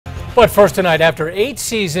But first tonight, after 8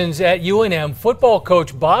 seasons at UNM, football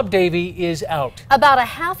coach Bob Davie is out. About a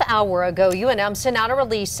half hour ago, UNM sent out a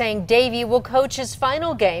release saying Davie will coach his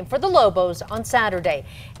final game for the Lobos on Saturday.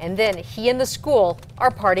 And then he and the school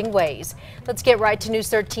are parting ways. Let's get right to News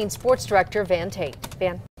 13 Sports Director Van Tate.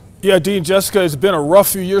 Van. Yeah, Dean, Jessica, it's been a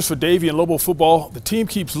rough few years for Davie and Lobo football. The team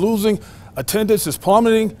keeps losing, attendance is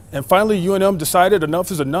plummeting, and finally UNM decided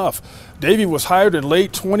enough is enough. Davie was hired in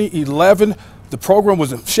late 2011. The program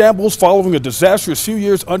was in shambles following a disastrous few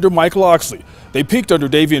years under Mike Loxley. They peaked under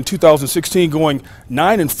Davie in 2016, going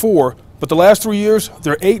 9-4, but the last 3 years,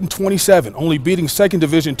 they're 8-27, only beating second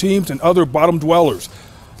division teams and other bottom dwellers.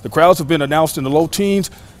 The crowds have been announced in the low teens.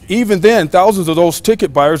 Even then, thousands of those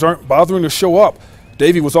ticket buyers aren't bothering to show up.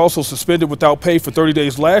 Davie was also suspended without pay for 30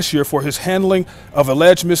 days last year for his handling of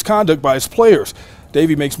alleged misconduct by his players.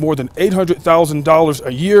 Davie makes more than $800,000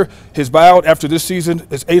 a year. His buyout after this season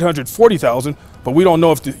is $840,000, but we don't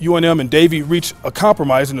know if the UNM and Davie reach a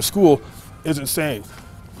compromise, and the school isn't saying.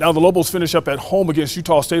 Now the Lobos finish up at home against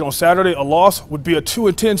Utah State on Saturday. A loss would be a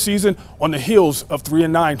 2-10 season on the heels of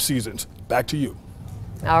 3-9 seasons. Back to you.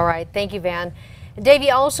 All right, thank you, Van.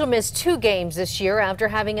 Davie also missed 2 games this year after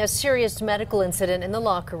having a serious medical incident in the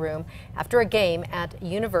locker room after a game at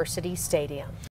University Stadium.